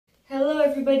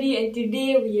everybody, and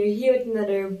today we are here with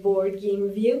another board game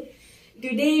review.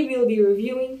 Today we'll be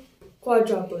reviewing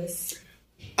Quadropolis.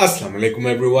 Assalamu alaikum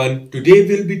everyone. Today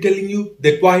we'll be telling you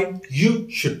that why you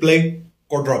should play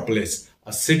Quadropolis,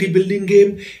 a city building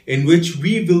game in which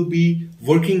we will be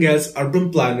working as urban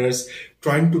planners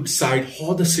trying to decide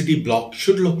how the city block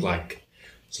should look like.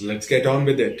 So let's get on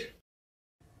with it.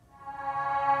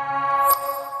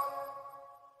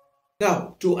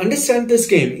 Now, to understand this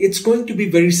game, it's going to be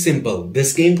very simple.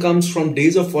 This game comes from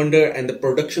Days of Wonder and the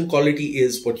production quality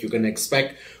is what you can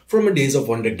expect from a Days of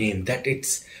Wonder game. That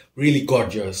it's really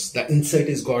gorgeous. The insert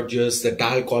is gorgeous. The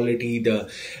tile quality, the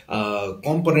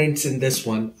components in this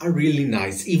one are really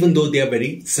nice, even though they are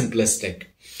very simplistic.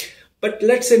 But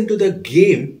let's into the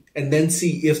game and then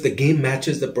see if the game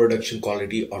matches the production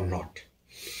quality or not.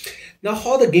 Now,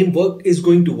 how the game is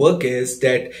going to work is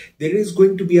that there is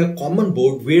going to be a common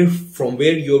board from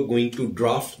where you're going to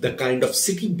draft the kind of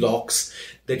city blocks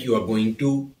that you are going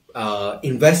to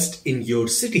invest in your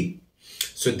city.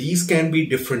 So these can be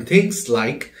different things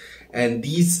like, and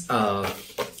these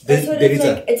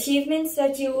achievements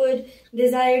that you would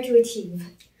desire to achieve.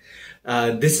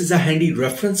 This is a handy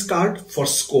reference card for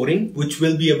scoring, which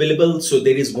will be available. So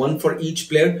there is one for each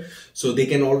player. So they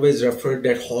can always refer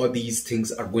that how these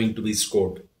things are going to be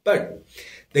scored. But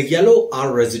the yellow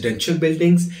are residential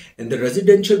buildings, and the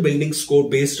residential buildings score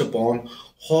based upon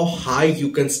how high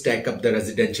you can stack up the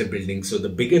residential building. So the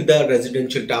bigger the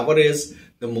residential tower is,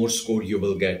 the more score you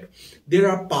will get. There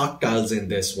are park tiles in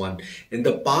this one, and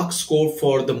the park score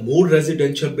for the more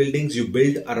residential buildings you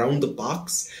build around the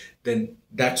parks, then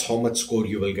that's how much score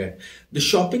you will get. The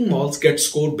shopping malls get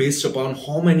scored based upon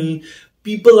how many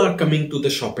people are coming to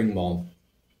the shopping mall.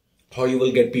 How you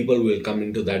will get people, will come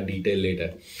into that detail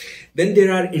later. Then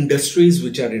there are industries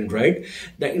which are in red.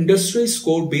 The industries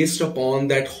score based upon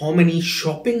that how many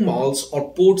shopping malls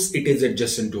or ports it is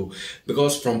adjacent to.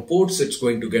 Because from ports it's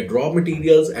going to get raw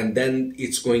materials and then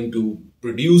it's going to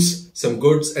produce some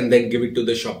goods and then give it to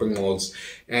the shopping malls.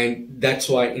 And that's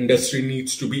why industry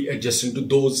needs to be adjacent to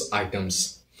those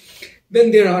items.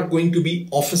 Then there are going to be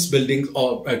office buildings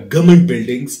or government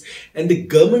buildings, and the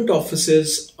government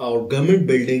offices or government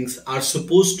buildings are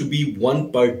supposed to be one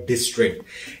per district.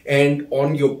 And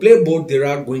on your player board, there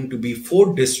are going to be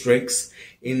 4 districts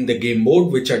in the game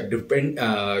board, which are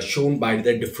shown by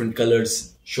the different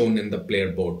colors shown in the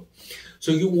player board.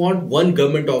 So you want one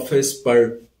government office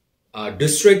per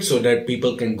district so that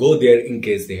people can go there in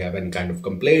case they have any kind of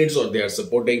complaints or they are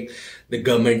supporting the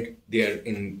government there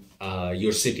in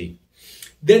your city.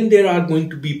 Then there are going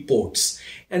to be ports,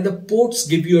 and the ports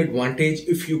give you advantage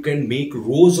if you can make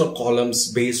rows or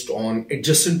columns based on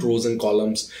adjacent rows and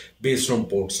columns based on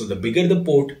ports. So the bigger the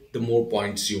port, the more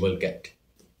points you will get.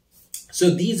 So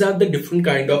these are the different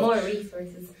kind of more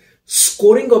resources,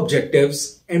 scoring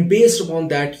objectives, and based upon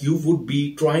that you would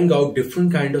be trying out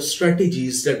different kind of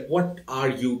strategies that what are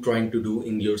you trying to do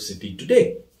in your city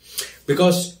today.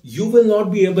 Because you will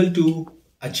not be able to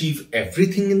achieve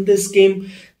everything in this game.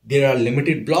 There are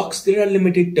limited blocks, there are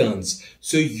limited turns.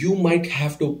 So you might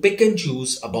have to pick and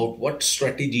choose about what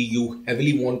strategy you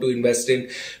heavily want to invest in,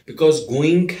 because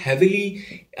going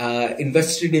heavily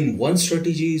invested in one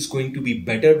strategy is going to be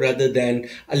better rather than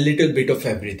a little bit of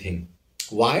everything.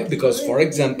 Why? Because for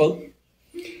example,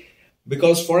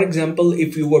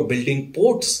 if you were building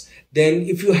ports, then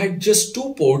if you had just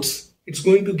 2 ports, it's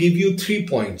going to give you 3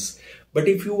 points. But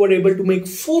if you were able to make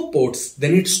 4 ports,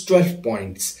 then it's 12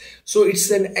 points. So it's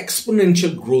an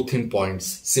exponential growth in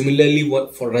points. Similarly,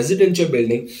 for residential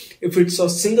building, if it's a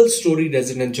single story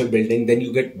residential building, then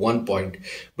you get 1 point.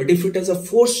 But if it is a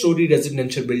 4-story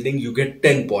residential building, you get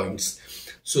 10 points.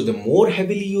 So the more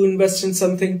heavily you invest in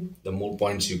something, the more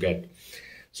points you get.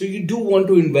 So you do want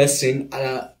to invest in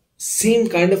same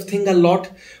kind of thing a lot,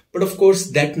 but of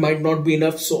course that might not be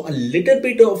enough. So a little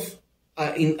bit of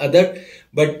in other,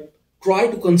 but try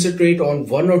to concentrate on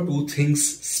 1 or 2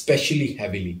 things especially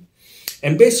heavily.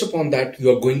 And based upon that, you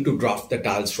are going to draft the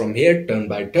tiles from here turn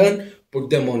by turn,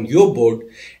 put them on your board,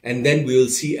 and then we will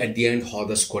see at the end how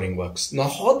the scoring works. Now,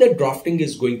 how the drafting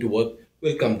is going to work,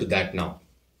 we'll come to that now.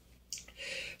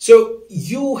 So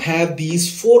you have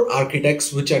these 4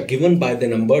 architects which are given by the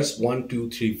numbers 1, 2,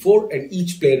 3, 4, and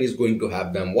each player is going to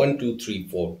have them 1, 2, 3,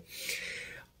 4.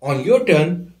 On your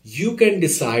turn, you can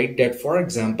decide that, for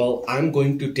example, I'm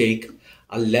going to take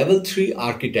a level 3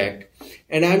 architect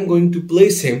and I'm going to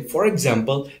place him. For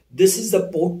example, this is the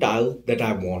port tile that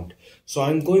I want. So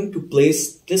I'm going to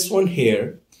place this one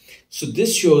here. So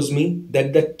this shows me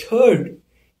that the 3rd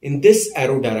in this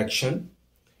arrow direction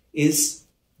is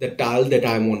the tile that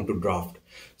I want to draft.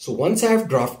 So once I have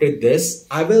drafted this,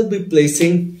 I will be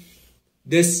placing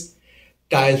this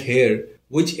tile here,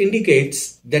 which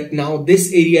indicates that now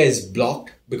this area is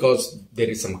blocked because there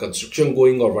is some construction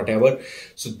going or whatever.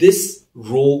 So this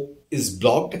row is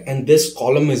blocked and this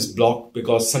column is blocked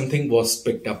because something was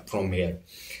picked up from here.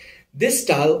 This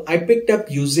tile I picked up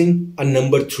using a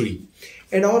number 3,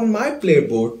 and on my player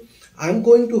board I'm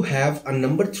going to have a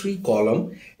number 3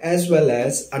 column as well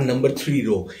as a number 3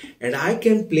 row, and I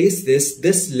can place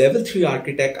this level 3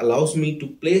 architect allows me to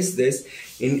place this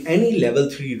in any level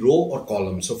 3 row or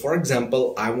column. So for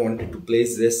example, I wanted to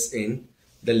place this in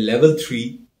the level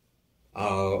 3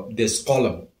 this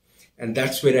column, and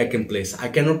that's where I can place. I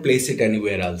cannot place it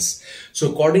anywhere else.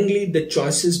 So accordingly, the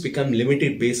choices become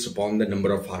limited based upon the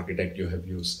number of architect you have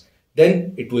used.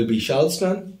 Then it will be Shal's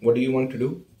turn. What do you want to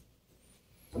do?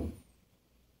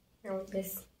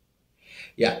 This.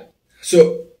 Yeah.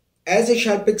 So as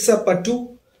Ishal picks up a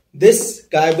 2, this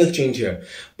guy will change here.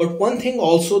 But one thing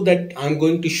also that I'm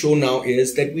going to show now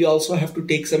is that we also have to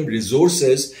take some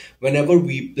resources whenever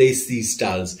we place these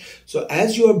tiles. So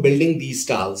as you are building these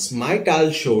tiles, my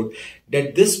tile showed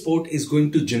that this port is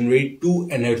going to generate 2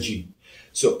 energy.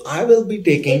 So I will be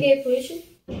taking energy.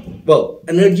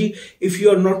 If you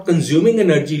are not consuming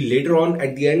energy later on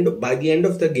by the end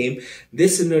of the game,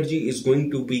 this energy is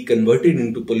going to be converted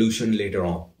into pollution later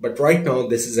on. But right now,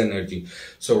 this is energy.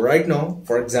 So right now,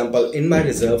 for example, in my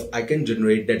reserve, I can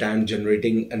generate that I am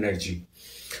generating energy.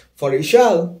 For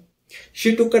Ishal,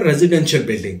 she took a residential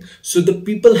building. So the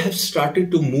people have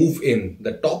started to move in.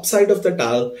 The top side of the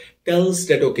tile tells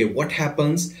that, okay, what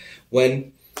happens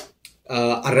when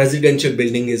a residential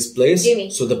building is placed.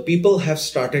 So the people have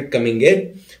started coming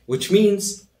in, which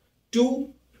means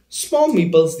 2 small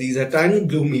meeples. These are tiny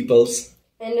blue meeples.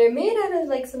 And they're made out of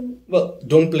like some... Well,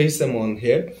 don't place them on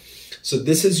here. So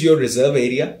this is your reserve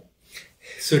area.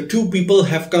 So 2 people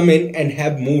have come in and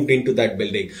have moved into that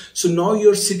building. So now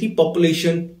your city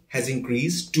population has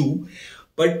increased 2.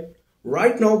 But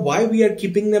right now, why we are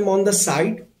keeping them on the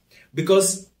side?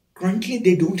 Because currently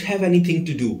they don't have anything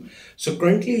to do. So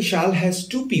currently Ishal has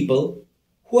 2 people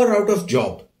who are out of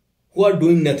job, who are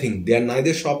doing nothing. They are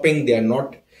neither shopping, they are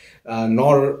not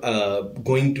nor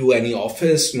going to any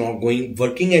office, nor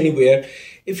working anywhere.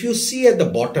 If you see at the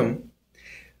bottom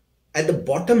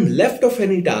left of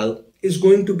any tile is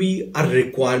going to be a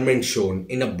requirement shown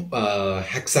in a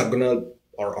hexagonal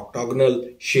or octagonal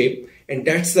shape, and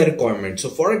that's the requirement. So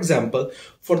for example,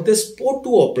 for this port to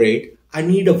operate, I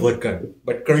need a worker,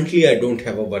 but currently I don't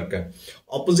have a worker.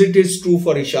 Opposite is true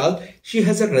for Ishal. She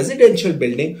has a residential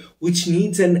building which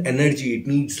needs an energy. It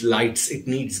needs lights, it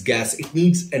needs gas, it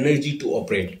needs energy to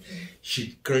operate.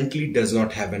 She currently does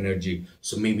not have energy.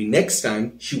 So maybe next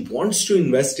time she wants to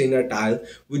invest in a tile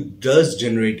which does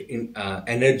generate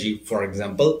energy, for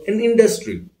example, in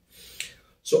industry.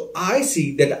 So I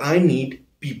see that I need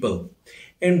people.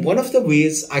 And one of the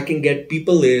ways I can get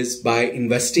people is by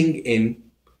investing in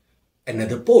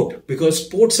another port, because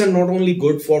ports are not only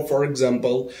good for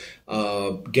example,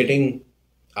 getting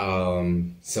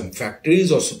some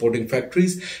factories or supporting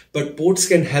factories, but ports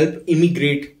can help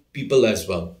immigrate people as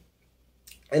well.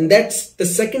 And that's the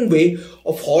second way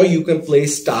of how you can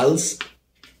place tiles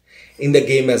in the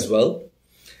game as well,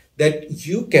 that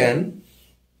you can,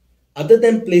 other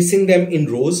than placing them in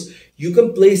rows, you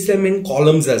can place them in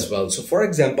columns as well. So for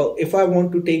example, if I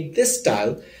want to take this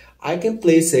tile, I can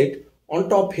place it on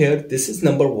top here. This is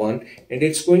number 1, and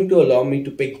it's going to allow me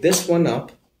to pick this one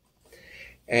up,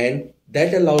 and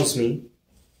that allows me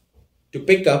to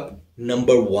pick up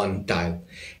number 1 tile,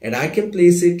 and I can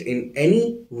place it in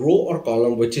any row or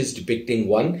column which is depicting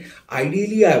 1.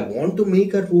 Ideally, I want to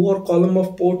make a row or column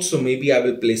of ports, so maybe I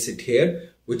will place it here,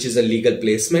 which is a legal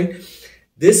placement.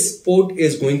 This port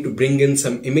is going to bring in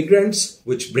some immigrants,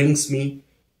 which brings me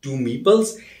 2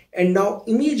 meeples. And now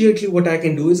immediately what I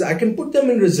can do is I can put them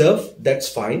in reserve, that's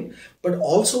fine. But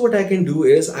also what I can do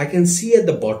is I can see at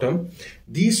the bottom,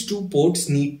 these 2 ports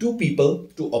need 2 people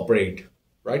to operate.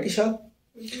 Right, Ishal?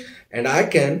 And I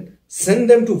can send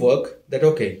them to work that,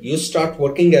 okay, you start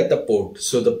working at the port.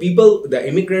 So the people, the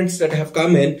immigrants that have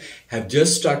come in have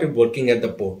just started working at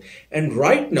the port. And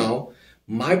right now,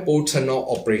 my ports are now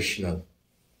operational.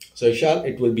 So Ishal,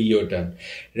 it will be your turn.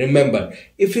 Remember,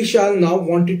 if Ishal now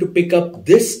wanted to pick up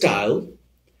this tile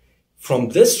from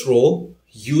this row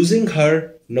using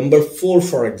her number 4,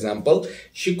 for example,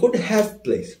 she could have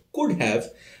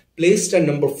placed a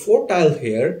number 4 tile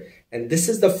here, and this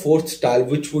is the 4th tile,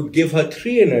 which would give her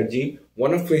 3 energy,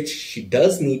 one of which she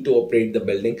does need to operate the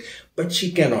building, but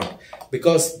she cannot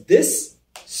because this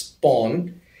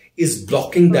spawn is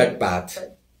blocking that path.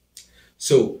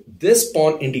 So this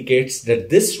pawn indicates that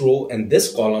this row and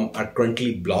this column are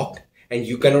currently blocked and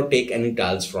you cannot take any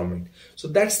tiles from it. So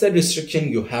that's the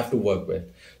restriction you have to work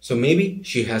with. So maybe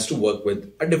she has to work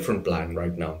with a different plan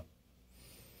right now.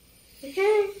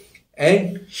 Okay.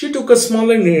 And she took a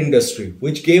smaller industry,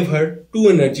 which gave her 2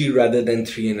 energy rather than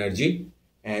 3 energy.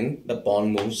 And the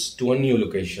pawn moves to a new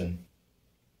location.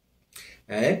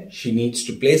 And she needs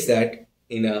to place that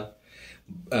in a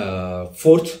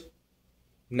 4th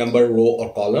number row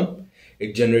or column.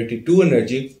 It generated 2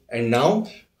 energy, and now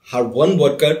her one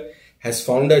worker has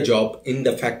found a job in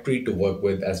the factory to work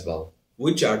with as well,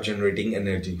 which are generating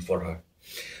energy for her.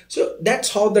 So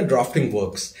that's how the drafting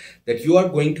works, that you are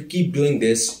going to keep doing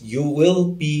this. You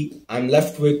will be, I'm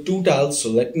left with 2 tiles.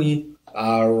 So let me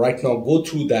right now go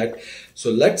through that. So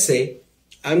let's say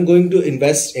I'm going to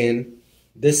invest in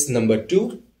this number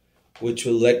 2, which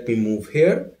will let me move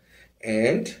here.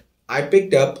 And I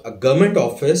picked up a government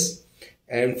office.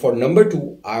 And for number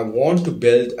 2, I want to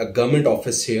build a government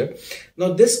office here.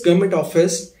 Now this government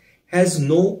office has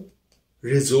no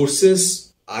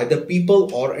resources, either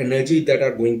people or energy that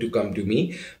are going to come to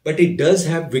me, but it does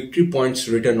have victory points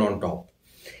written on top.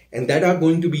 And that are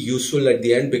going to be useful at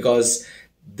the end, because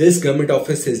this government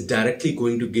office is directly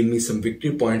going to give me some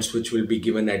victory points, which will be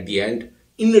given at the end,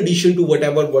 in addition to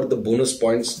whatever were the bonus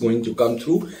points going to come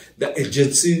through the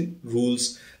agency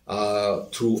rules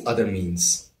through other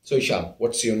means. So Isha,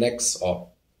 what's your next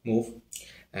move?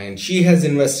 And she has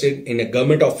invested in a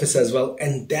government office as well.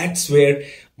 And that's where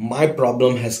my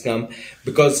problem has come,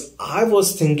 because I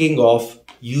was thinking of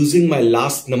using my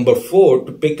last number 4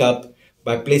 to pick up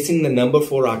by placing the number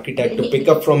 4 architect to pick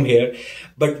up from here.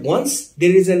 But once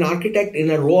there is an architect in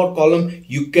a row or column,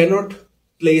 you cannot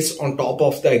place on top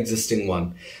of the existing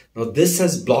one. Now this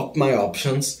has blocked my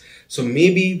options. So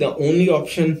maybe the only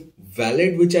option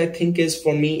valid, which I think is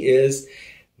for me, is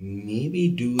maybe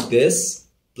do this,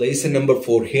 place a number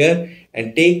 4 here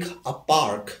and take a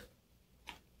park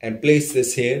and place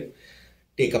this here,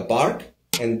 take a park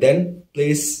and then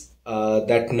place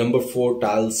that number 4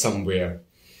 tile somewhere.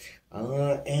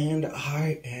 And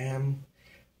I am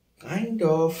kind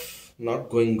of not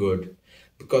going good,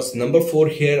 because number 4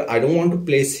 here, I don't want to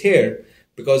place here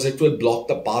because it will block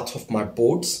the path of my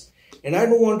ports. And I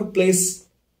don't want to place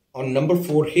on number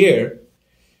 4 here,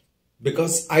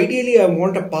 because ideally I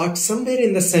want a park somewhere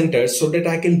in the center so that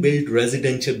I can build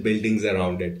residential buildings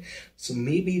around it. So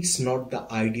maybe it's not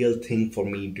the ideal thing for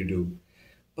me to do,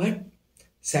 but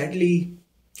sadly,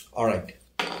 all right.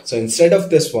 So instead of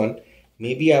this one,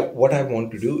 maybe what I want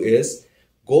to do is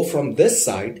go from this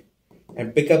side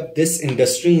and pick up this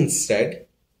industry instead.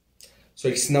 So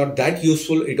it's not that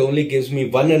useful. It only gives me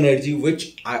 1 energy,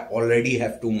 which I already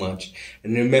have too much.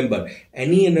 And remember,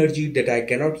 any energy that I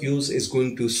cannot use is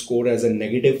going to score as a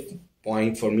negative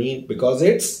point for me, because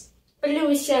it's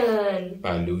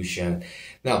pollution.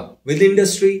 Now with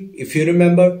industry, if you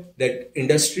remember that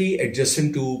industry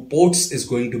adjacent to ports is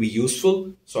going to be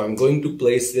useful. So I'm going to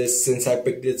place this, since I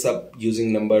picked this up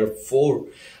using number 4,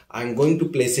 I'm going to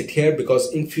place it here,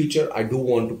 because in future I do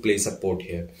want to place a port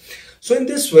here. So in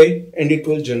this way, and it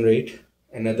will generate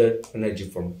another energy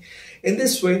for me. In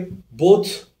this way,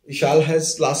 both Ishal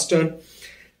has last turn.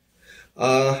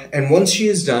 And once she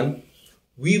is done,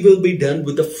 we will be done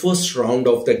with the first round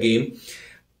of the game,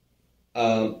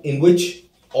 in which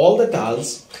all the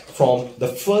tiles from the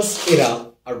first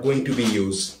era are going to be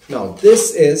used. Now,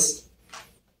 this is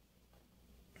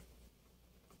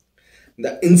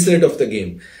the insert of the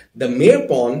game. The mayor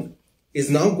pawn is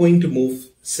now going to move.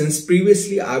 Since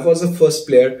previously I was a first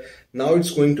player, now it's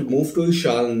going to move to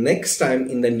Ishal. Next time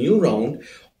in the new round,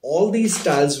 all these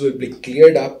tiles will be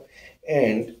cleared up,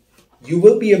 and you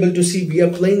will be able to see we are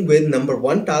playing with number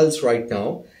 1 tiles right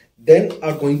now. Then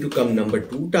are going to come number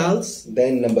 2 tiles,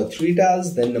 then number 3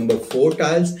 tiles, then number 4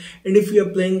 tiles. And if we are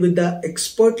playing with the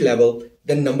expert level,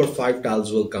 then number 5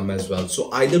 tiles will come as well.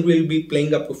 So either we'll be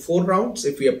playing up to 4 rounds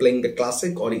if we are playing the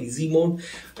classic or easy mode,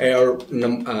 or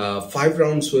 5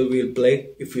 rounds we will play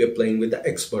if we are playing with the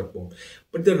expert mode.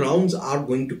 But the rounds are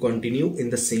going to continue in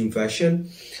the same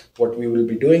fashion. What we will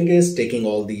be doing is taking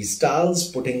all these tiles,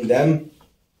 putting them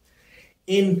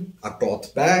in a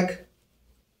cloth bag,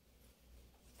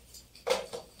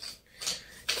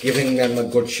 giving them a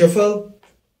good shuffle.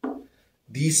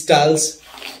 These tiles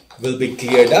will be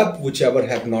cleared up, whichever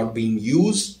have not been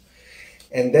used.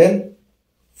 And then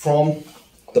from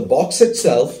the box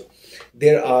itself,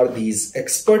 there are these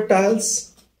expert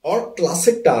tiles or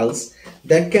classic tiles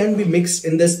that can be mixed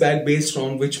in this bag based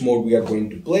on which mode we are going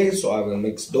to play. So I will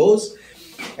mix those.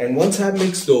 And once I have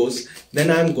mixed those, then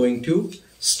I'm going to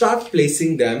start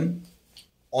placing them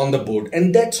on the board.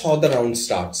 And that's how the round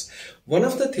starts. One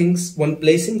of the things when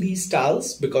placing these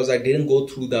tiles, because I didn't go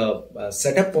through the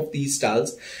setup of these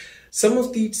tiles, Some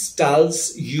of these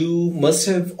tiles you must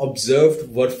have observed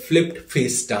were flipped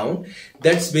face down.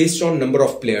 That's based on number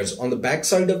of players. On the back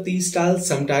side of these tiles,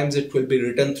 sometimes it will be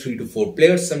written 3 to 4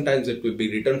 players. Sometimes it will be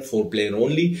written 4 player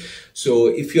only. So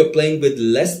if you're playing with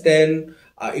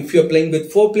if you're playing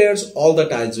with 4 players, all the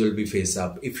tiles will be face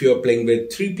up. If you're playing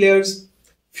with 3 players,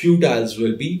 few tiles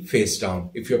will be face down.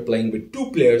 If you're playing with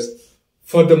 2 players,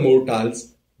 furthermore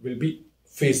tiles will be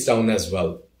face down as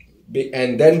well.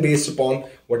 And then based upon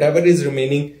whatever is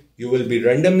remaining, you will be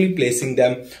randomly placing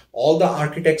them. All the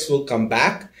architects will come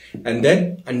back and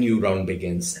then a new round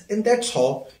begins. And that's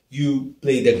how you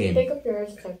play the game. Pick up your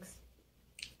architects.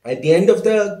 At the end of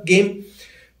the game,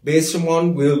 based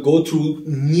upon, we'll go through,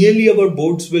 nearly our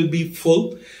boards will be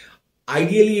full.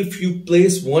 Ideally, if you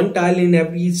place 1 tile in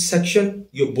every section,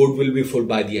 your board will be full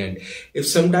by the end. If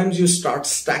sometimes you start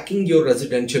stacking your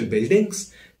residential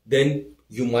buildings, then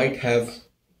you might have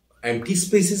empty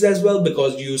spaces as well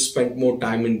because you spent more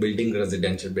time in building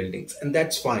residential buildings, and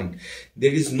that's fine.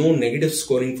 There is no negative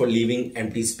scoring for leaving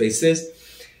empty spaces.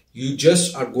 You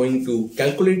just are going to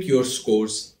calculate your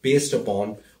scores based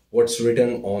upon what's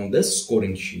written on the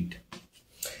scoring sheet.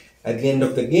 At the end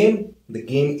of the game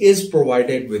is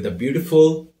provided with a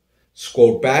beautiful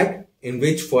score pad in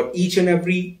which for each and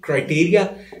every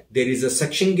criteria there is a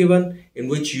section given in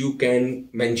which you can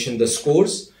mention the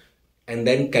scores and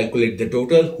then calculate the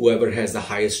total. Whoever has the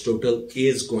highest total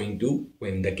is going to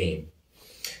win the game.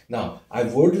 Now, I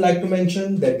would like to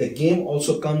mention that the game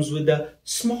also comes with a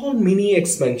small mini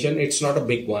expansion. It's not a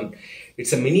big one.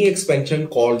 It's a mini expansion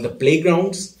called the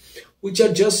Playgrounds, which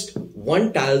are just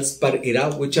 1 tiles per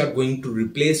era, which are going to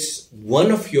replace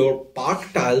one of your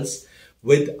park tiles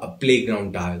with a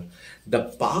playground tile. The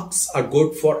parks are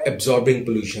good for absorbing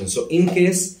pollution. So in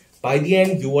case by the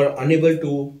end you are unable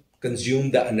to consume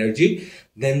the energy,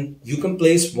 then you can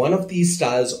place one of these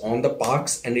tiles on the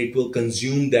parks and it will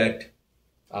consume that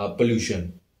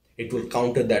pollution. It will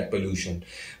counter that pollution.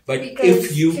 But because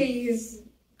if you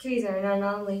trees are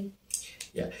not only.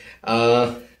 Yeah.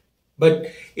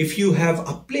 But if you have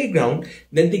a playground,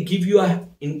 then they give you a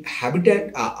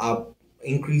habitat,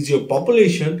 increase your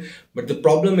population. But the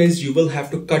problem is you will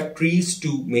have to cut trees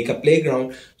to make a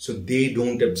playground so they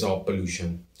don't absorb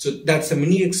pollution. So that's a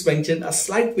mini expansion, a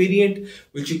slight variant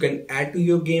which you can add to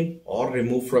your game or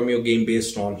remove from your game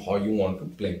based on how you want to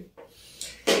play.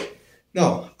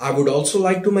 Now, I would also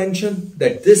like to mention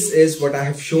that this is what I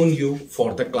have shown you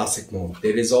for the classic mode.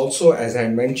 There is also, as I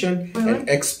mentioned, an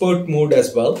expert mode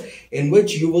as well, in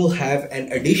which you will have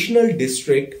an additional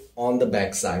district on the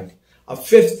backside. A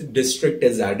 5th district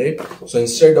is added. So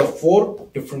instead of 4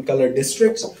 different color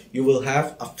districts, you will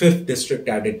have a 5th district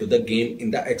added to the game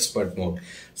in the expert mode.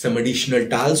 Some additional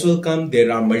tiles will come.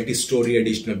 There are multi-story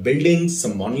additional buildings,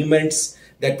 some monuments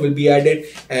that will be added,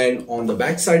 and on the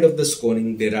back side of the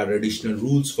scoring there are additional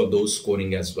rules for those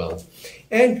scoring as well,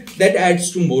 and that adds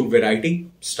to more variety.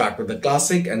 Start with the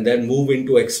classic and then move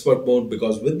into expert mode,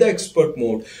 because with the expert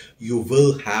mode you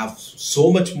will have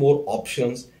so much more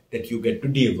options that you get to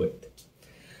deal with.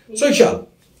 So Ishal,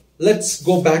 let's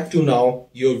go back to now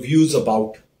your views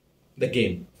about the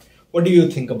game. What do you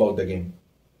think about the game?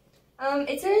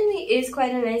 It certainly is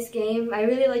quite a nice game. I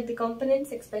really like the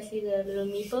components, especially the little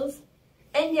meeples.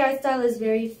 And the art style is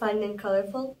very fun and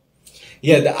colorful.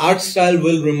 Yeah, the art style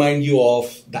will remind you of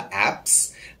the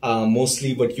apps.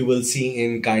 Mostly what you will see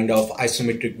in kind of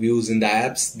isometric views in the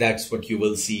apps. That's what you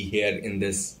will see here in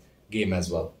this game as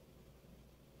well.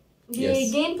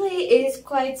 The gameplay is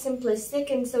quite simplistic,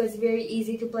 and so it's very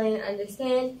easy to play and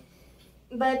understand.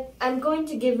 But I'm going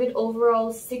to give it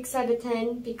overall 6 out of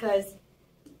 10 because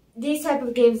these type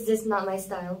of games is just not my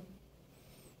style.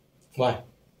 Why?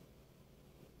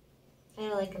 I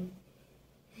don't like them.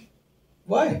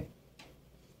 Why?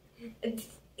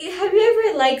 Have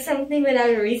you ever liked something without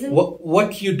a reason?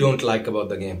 What you don't like about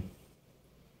the game?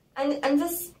 I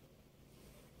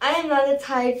am not a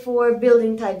type for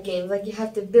building type games. Like you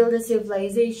have to build a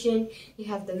civilization, you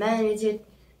have to manage it.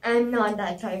 I'm not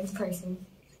that type of person.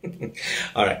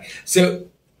 Alright, so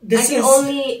I can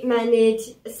only manage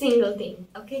a single thing,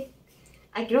 okay?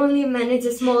 I can only manage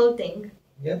a small thing.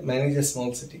 Yeah, manage a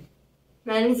small city.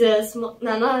 Manage a small,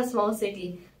 no, not a small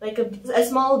city, like a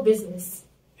small business.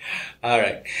 All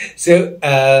right.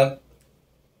 So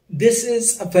this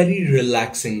is a very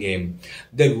relaxing game.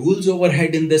 The rules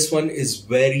overhead in this one is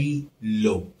very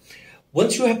low.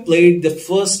 Once you have played the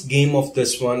first game of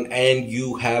this one and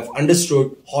you have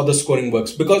understood how the scoring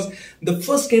works, because the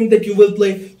first game that you will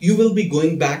play, you will be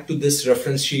going back to this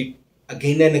reference sheet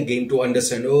again and again to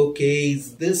understand, okay,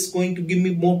 is this going to give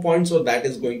me more points or that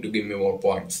is going to give me more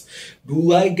points?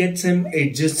 Do I get some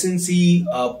adjacency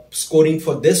scoring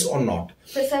for this or not?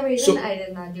 For some reason, I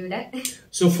did not do that.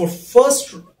 So for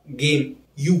first game,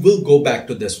 you will go back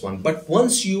to this one. But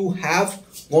once you have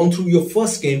gone through your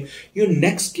first game, your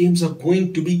next games are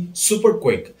going to be super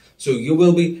quick. So you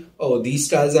will be, oh, these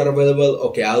tiles are available.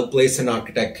 Okay, I'll place an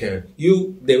architect here.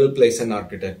 They will place an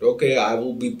architect. Okay, I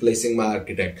will be placing my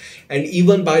architect. And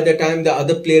even by the time the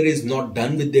other player is not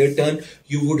done with their turn,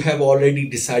 you would have already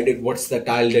decided what's the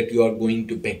tile that you are going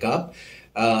to pick up.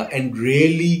 And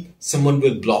really someone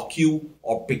will block you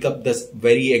or pick up this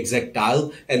very exact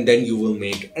tile, and then you will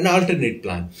make an alternate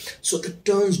plan. So the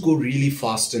turns go really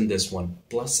fast in this one.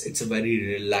 Plus it's a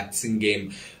very relaxing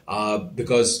game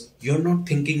because you're not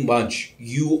thinking much.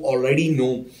 You already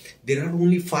know there are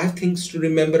only 5 things to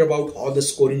remember about how the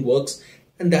scoring works,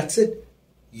 and that's it.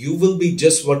 You will be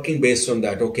just working based on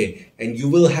that, okay? And you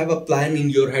will have a plan in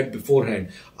your head beforehand.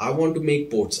 I want to make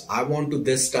ports. I want to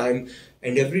this time.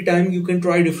 And every time you can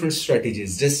try different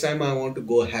strategies. This time I want to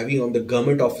go heavy on the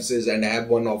government offices and have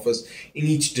one office in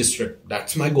each district.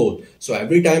 That's my goal. So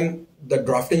every time the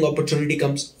drafting opportunity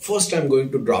comes, first I'm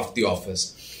going to draft the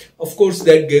office. Of course,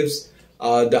 that gives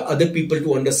the other people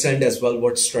to understand as well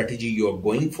what strategy you're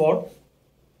going for.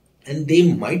 And they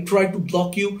might try to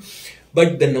block you.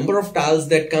 But the number of tiles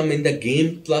that come in the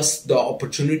game, plus the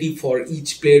opportunity for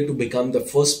each player to become the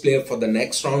first player for the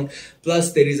next round,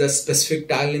 plus there is a specific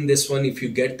tile in this one. If you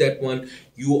get that one,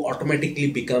 you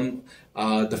automatically become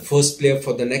the first player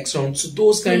for the next round. So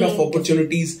those kind of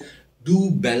opportunities do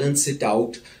balance it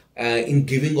out in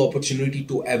giving opportunity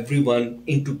to everyone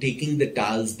into taking the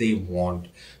tiles they want.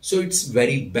 So it's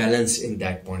very balanced in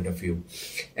that point of view,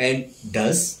 and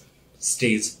thus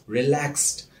stays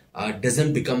relaxed.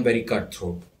 Doesn't become very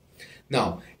cutthroat.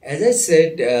 Now, as I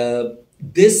said,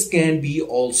 this can be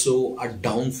also a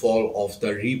downfall of the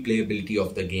replayability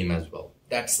of the game as well.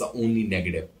 That's the only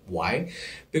negative. Why?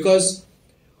 Because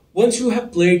once you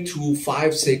have played through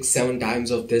 5, 6, 7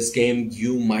 times of this game,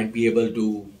 you might be able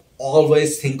to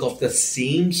always think of the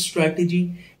same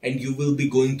strategy, and you will be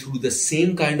going through the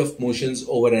same kind of motions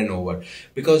over and over,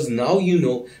 because now you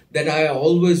know that I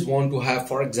always want to have,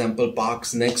 for example,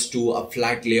 parks next to a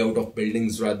flat layout of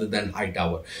buildings rather than high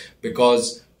tower,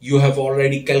 because you have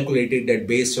already calculated that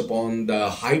based upon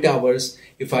the high towers,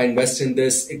 if I invest in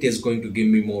this, it is going to give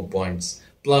me more points.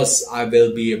 Plus, I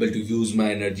will be able to use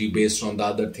my energy based on the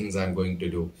other things I'm going to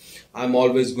do. I'm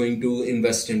always going to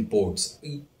invest in ports.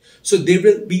 So there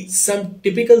will be some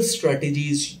typical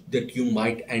strategies that you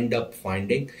might end up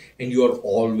finding, and you are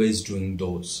always doing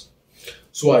those.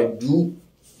 So I do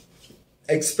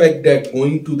expect that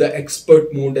going to the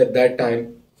expert mode at that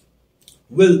time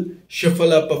will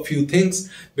shuffle up a few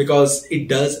things, because it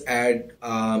does add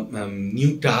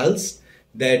new tiles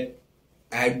that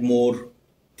add more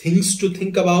things to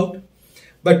think about.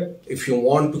 But if you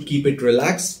want to keep it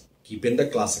relaxed, keep in the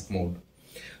classic mode.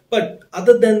 But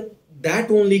other than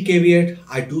that only caveat,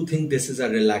 I do think this is a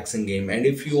relaxing game. And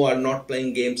if you are not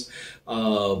playing games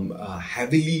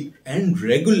heavily and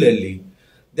regularly,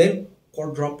 then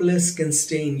Quadropolis can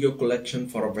stay in your collection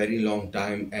for a very long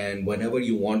time. And whenever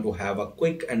you want to have a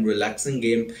quick and relaxing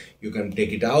game, you can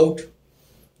take it out,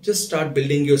 just start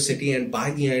building your city, and by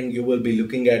the end you will be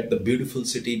looking at the beautiful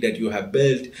city that you have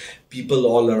built, people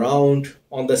all around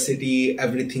on the city,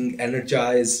 everything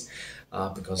energized,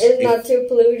 because it's not too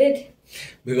polluted.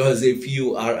 Because if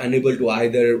you are unable to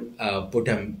either put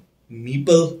a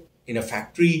meeple in a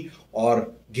factory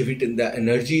or give it in the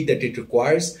energy that it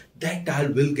requires, that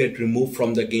tile will get removed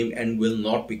from the game and will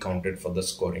not be counted for the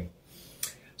scoring.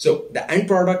 So the end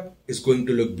product is going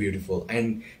to look beautiful.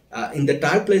 And in the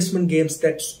tile placement games,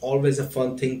 that's always a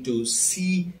fun thing to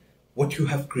see what you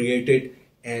have created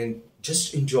and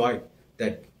just enjoy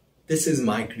that this is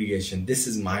my creation, this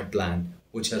is my plan,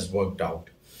 which has worked out.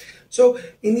 So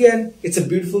in the end, it's a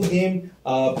beautiful game,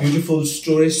 beautiful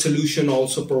storage solution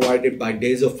also provided by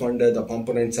Days of Wonder. The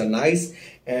components are nice,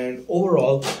 and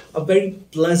overall a very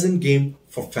pleasant game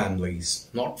for families,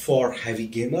 not for heavy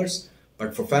gamers,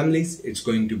 but for families. It's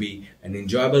going to be an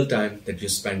enjoyable time that you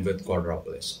spend with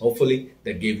Quadropolis. Hopefully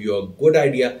that gave you a good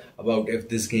idea about if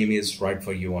this game is right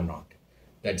for you or not.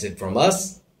 That's it from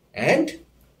us, and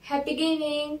happy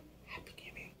gaming. Happy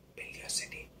gaming. Build your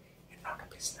city and not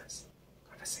a business.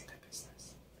 Not a single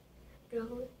business.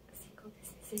 Build a single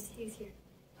business is easier.